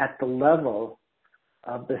get it at the level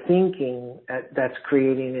of the thinking that's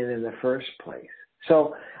creating it in the first place.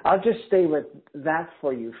 So I'll just stay with that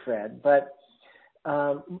for you, Fred. But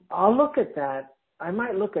I'll look at that. I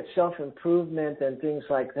might look at self-improvement and things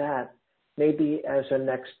like that maybe as a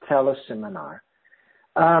next teleseminar.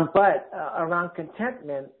 But around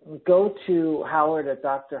contentment, go to Howard at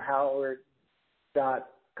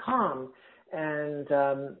drhoward.com and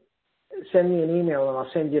send me an email and I'll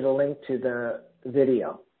send you the link to the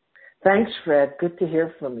video. Thanks, Fred. Good to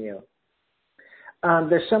hear from you.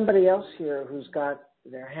 There's somebody else here who's got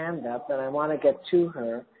their hand up, and I want to get to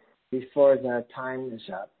her before the time is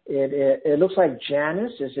up. It looks like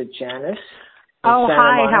Janice. Is it Janice? Oh,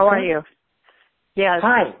 hi. How are you? Yes.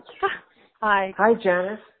 Hi. Hi. Hi,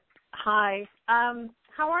 Janice. Hi.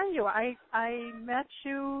 How are you? I met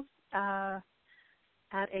you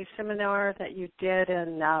at a seminar that you did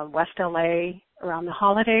in West LA around the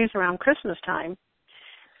holidays, around Christmas time.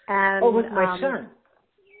 And, with my son.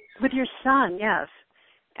 With your son, yes.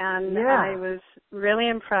 And yeah. I was really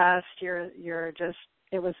impressed. You're just,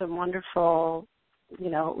 it was a wonderful, it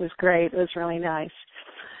was great. It was really nice.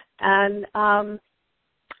 And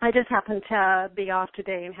I just happened to be off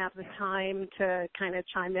today and have the time to kind of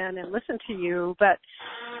chime in and listen to you. But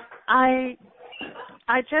I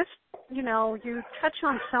just, you touch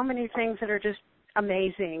on so many things that are just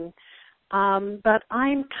amazing. But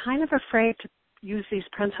I'm kind of afraid to use these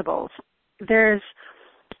principles.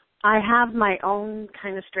 I have my own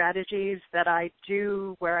kind of strategies that I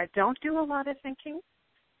do where I don't do a lot of thinking.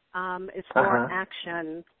 It's more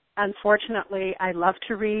action. Unfortunately, I love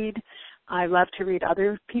to read. I love to read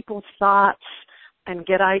other people's thoughts and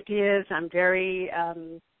get ideas. I'm very,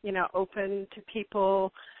 open to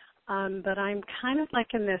people. But I'm kind of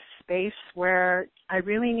like in this space where I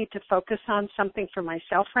really need to focus on something for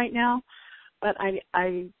myself right now. But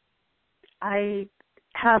I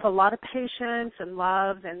have a lot of patience and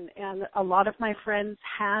love, and a lot of my friends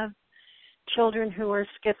have children who are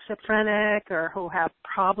schizophrenic or who have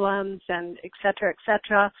problems and et cetera,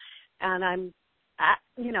 and I'm,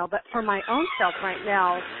 but for my own self right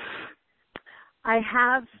now, I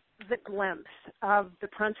have the glimpse of the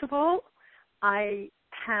principle. I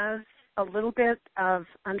have a little bit of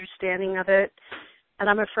understanding of it, and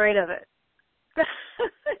I'm afraid of it.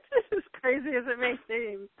 As crazy as it may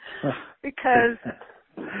seem, because,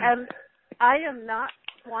 and I am not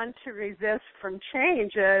one to resist from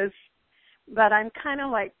changes, but I'm kind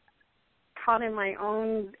of like caught in my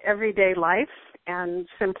own everyday life, and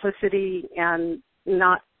simplicity, and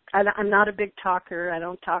I'm not a big talker. I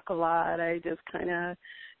don't talk a lot. I just kind of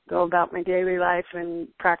go about my daily life and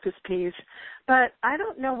practice peace. But I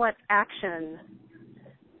don't know what action,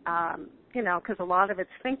 because a lot of it's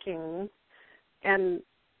thinking, and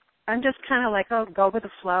I'm just kind of like, oh, go with the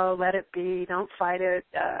flow, let it be, don't fight it.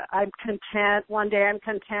 I'm content. One day I'm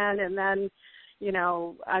content, and then,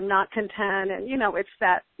 I'm not content. And, it's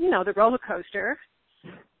that, the roller coaster.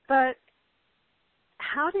 But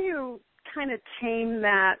how do you kind of tame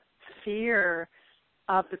that fear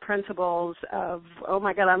of the principles of, oh,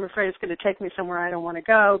 my God, I'm afraid it's going to take me somewhere I don't want to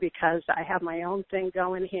go because I have my own thing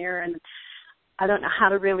going here, and I don't know how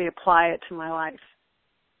to really apply it to my life.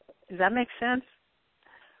 Does that make sense?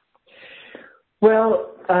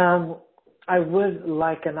 Well, I would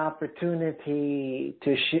like an opportunity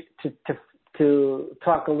to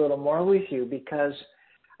talk a little more with you, because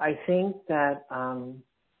I think that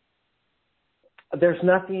there's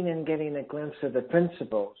nothing in getting a glimpse of the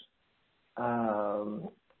principles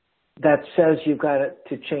that says you've got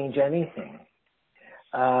to change anything.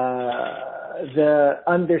 The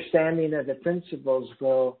understanding of the principles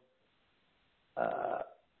will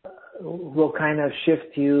kind of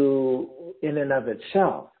shift you in and of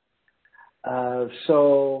itself.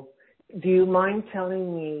 So do you mind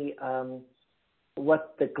telling me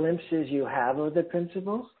what the glimpses you have of the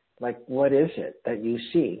principles? Like, what is it that you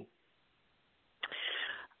see?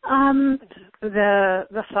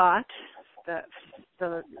 The thought,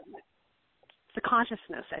 the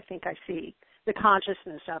consciousness, I think I see the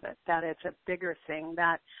consciousness of it, that it's a bigger thing,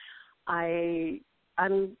 that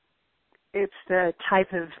it's the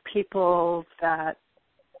type of people that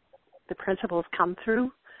the principles come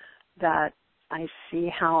through, that I see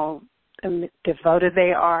how devoted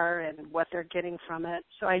they are and what they're getting from it.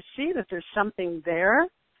 So I see that there's something there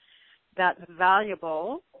that's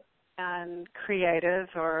valuable and creative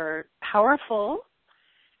or powerful,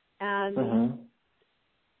 and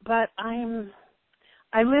but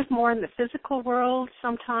I live more in the physical world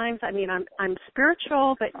sometimes. I mean, I'm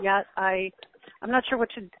spiritual, but yet I'm not sure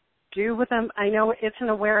what to do with them. I know it's an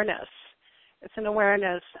awareness. It's an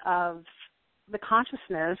awareness of the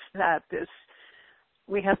consciousness that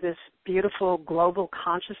we have this beautiful global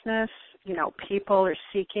consciousness. People are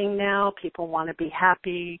seeking now. People want to be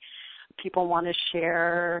happy. People want to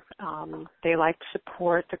share. They like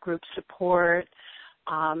support, the group support.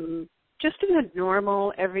 Just in a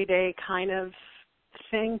normal, everyday kind of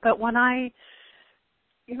thing. But when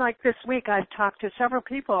like this week, I've talked to several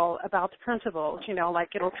people about the principles,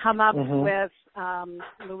 like it'll come up with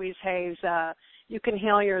Louise Hay's, you can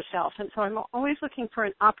heal yourself. And so I'm always looking for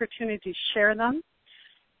an opportunity to share them.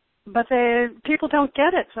 But people don't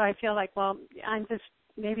get it. So I feel like, well,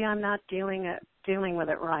 maybe I'm not dealing with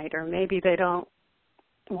it right, or maybe they don't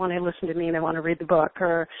want to listen to me and they want to read the book,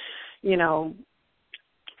 or,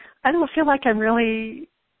 I don't feel like I'm really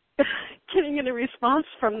getting any response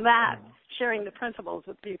from that, sharing the principles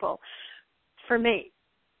with people. For me,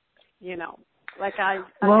 like I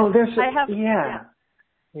have.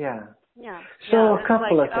 Yeah. So a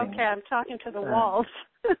couple of things. Okay, I'm talking to the walls.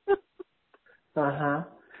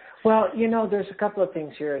 Well, there's a couple of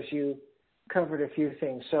things here, as you covered a few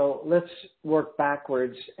things. So let's work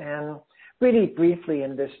backwards, and really briefly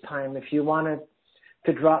in this time, if you wanted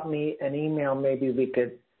to drop me an email, maybe we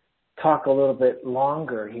could talk a little bit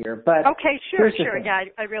longer here. But okay, sure. Yeah,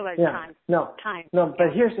 I realize time. Time.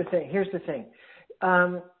 But here's the thing.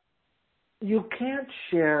 You can't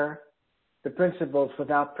share the principles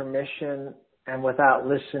without permission and without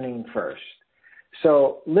listening first.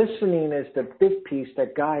 So listening is the big piece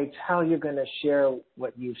that guides how you're going to share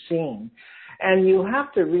what you've seen. And you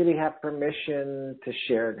have to really have permission to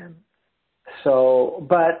share them. So,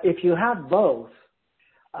 but if you have both,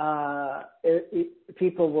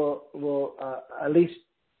 people will at least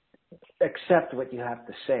accept what you have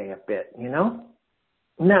to say a bit,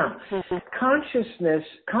 Now, consciousness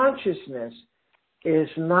is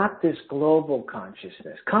not this global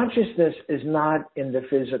consciousness. Consciousness is not in the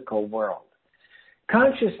physical world.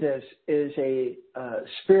 Consciousness is a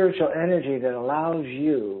spiritual energy that allows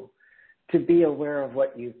you to be aware of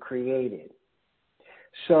what you've created.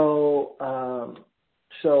 So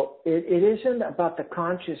it isn't about the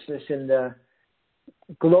consciousness in the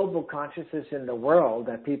global consciousness in the world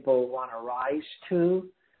that people want to rise to.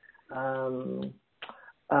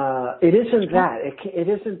 It isn't that. It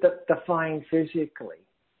isn't defined physically.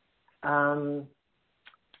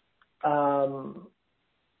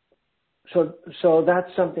 So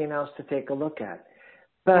that's something else to take a look at.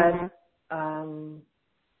 But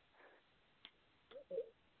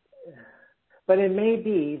but it may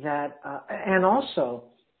be that, and also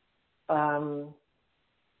the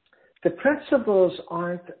principles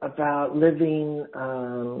aren't about living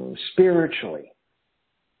spiritually.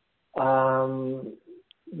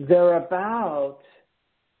 They're about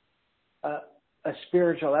a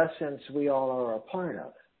spiritual essence we all are a part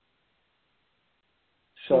of.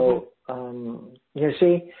 So, you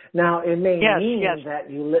see, now it may mean that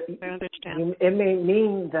I understand. it may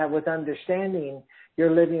mean that with understanding,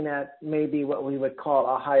 you're living at maybe what we would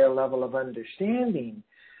call a higher level of understanding,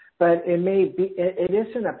 but it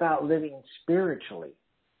isn't about living spiritually.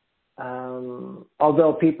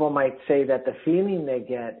 Although people might say that the feeling they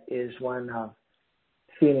get is one of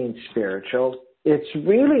feeling spiritual, it's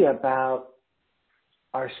really about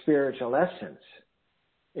our spiritual essence.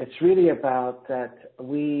 It's really about that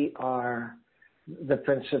we are the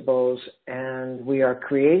principles and we are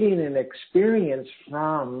creating an experience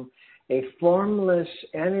from a formless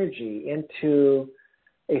energy into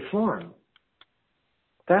a form.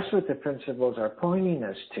 That's what the principles are pointing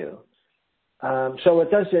us to. So it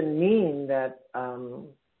doesn't mean that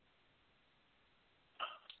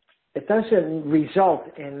it doesn't result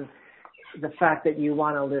in the fact that you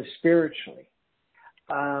want to live spiritually.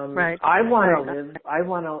 Right. I want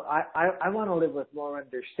to live with more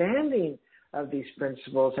understanding of these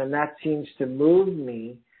principles, and that seems to move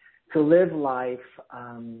me to live life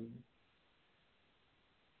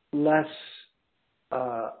less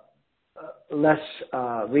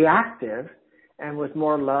reactive and with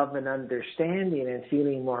more love and understanding and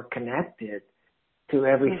feeling more connected to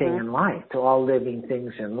everything in life, to all living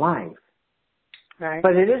things in life. Right.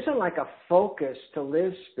 But it isn't like a focus to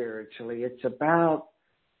live spiritually. It's about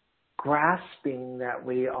grasping that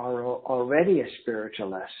we are already a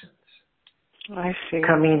spiritual essence. I see.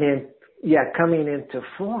 Coming into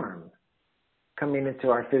form, coming into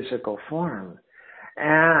our physical form,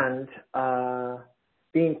 and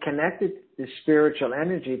being connected to the spiritual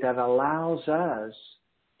energy that allows us,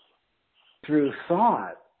 through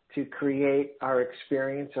thought, to create our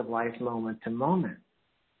experience of life moment to moment,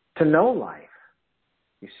 to know life,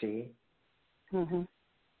 you see.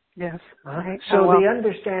 Yes. Right. So the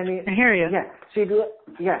understanding... I hear you. Yeah. See,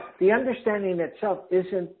 the understanding itself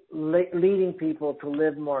isn't leading people to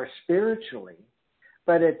live more spiritually,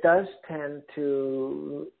 but it does tend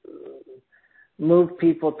to move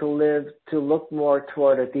people to look more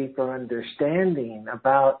toward a deeper understanding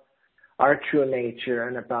about our true nature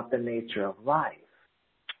and about the nature of life.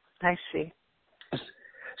 I see.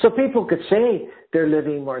 So people could say they're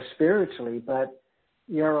living more spiritually, but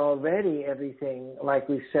you're already everything, like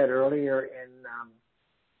we said earlier in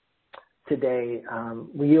today,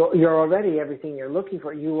 you're already everything you're looking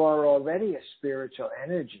for. You are already a spiritual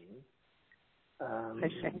energy. I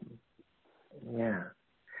see. Yeah.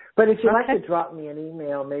 But if you'd like to drop me an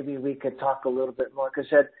email, maybe we could talk a little bit more,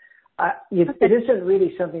 because it isn't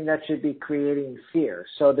really something that should be creating fear.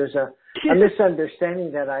 So there's a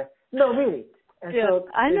misunderstanding that no, really. And yeah, so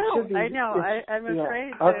I know. I'm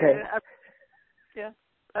afraid. Okay. Yeah.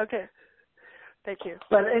 Okay. Thank you.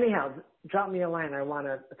 But anyhow, drop me a line. I want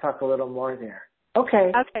to talk a little more there.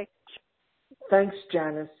 Okay. Okay. Thanks,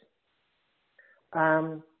 Janice.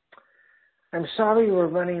 I'm sorry we're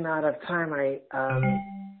running out of time.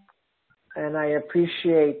 And I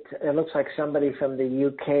appreciate, it looks like somebody from the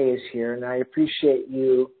UK is here, and I appreciate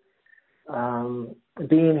you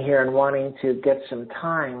being here and wanting to get some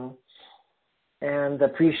time, and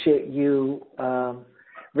appreciate you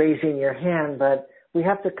raising your hand, but we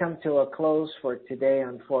have to come to a close for today,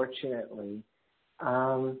 unfortunately.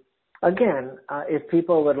 Again, if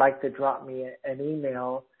people would like to drop me an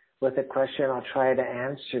email with a question, I'll try to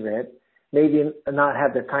answer it. Maybe not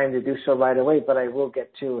have the time to do so right away, but I will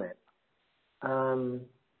get to it.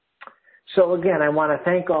 So again, I want to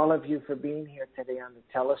thank all of you for being here today on the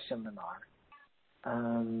teleseminar.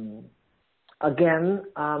 Again,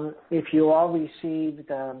 if you all received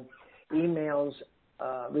emails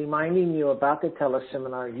reminding you about the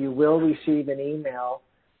teleseminar, you will receive an email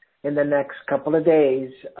in the next couple of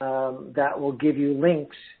days that will give you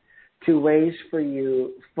links to ways for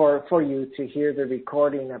you to hear the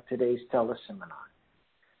recording of today's teleseminar.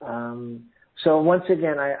 So once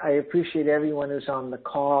again, I appreciate everyone who's on the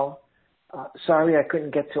call. Sorry I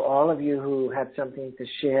couldn't get to all of you who had something to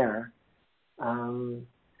share,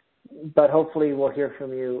 but hopefully we'll hear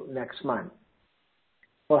from you next month.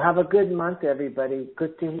 Well, have a good month, everybody.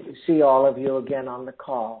 Good to see all of you again on the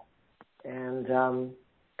call. And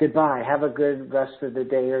goodbye. Have a good rest of the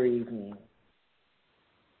day or evening.